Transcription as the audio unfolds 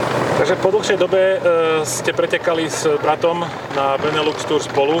Takže po dlhšej dobe ste pretekali s bratom na Benelux Tour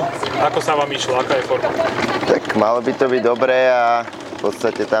spolu. Ako sa vám išlo? Aká je forma? Tak malo by to byť dobré a v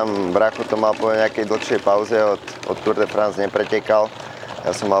podstate tam bracho to mal po nejakej dlhšej pauze od Tour de France nepretekal.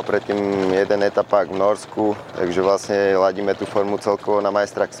 Ja som mal predtým jeden etapák v Norsku, takže vlastne ladíme tú formu celkovo na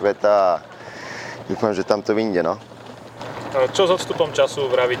majstrách sveta a dúfam, že tam to vyjde, no. Čo s odstupom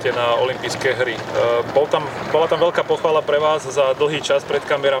času vravíte na olympijské hry? Bola tam veľká pochvala pre vás za dlhý čas pred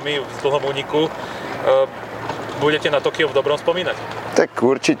kamerami v dlhom úniku. Budete na Tokio v dobrom spomínať? Tak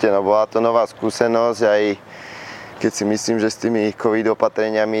určite, no bola to nová skúsenosť, aj keď si myslím, že s tými covid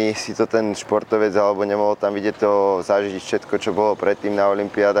opatreniami si to ten športovec alebo nemohol tam vidieť to zažiť všetko, čo bolo predtým na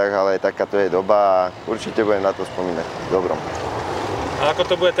olympiádach, ale takáto je doba a určite budem na to spomínať v dobrom. A ako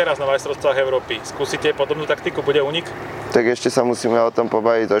to bude teraz na majstrovstvách Európy? Skúsite podobnú taktiku? Bude únik? Tak ešte sa musíme o tom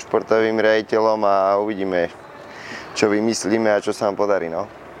pobaviť so športovým riaditeľom a uvidíme, čo vymyslíme a čo sa nám podarí, no.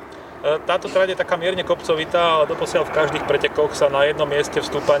 Táto trať je taká mierne kopcovitá, ale doposiaľ v každých pretekoch sa na jednom mieste v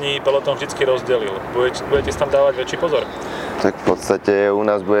stúpaní peloton vždycky rozdelil. Budete si tam dávať väčší pozor? Tak v podstate u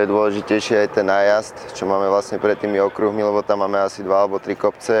nás bude dôležitejšie aj ten nájazd, čo máme vlastne pred tými okruhmi, lebo tam máme asi 2 alebo 3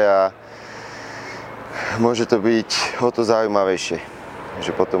 kopce a môže to byť o to zaujímavejšie.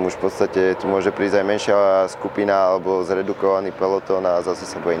 Že potom už v podstate tu môže prísť aj menšia skupina alebo zredukovaný peloton a zase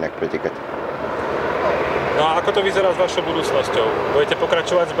sa bude inak pretekať. No a ako to vyzerá s vašou budúcnosťou? Budete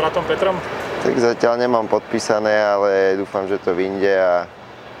pokračovať s bratom Petrom? Tak zatiaľ nemám podpísané, ale dúfam, že to vyjde a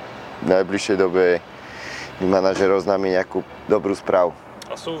v najbližšej dobe mi manažer oznámi nejakú dobrú správu.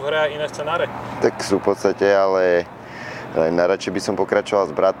 A sú v hre aj iné scenáre? Tak sú v podstate, ale najradšej by som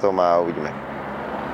pokračoval s bratom a uvidíme.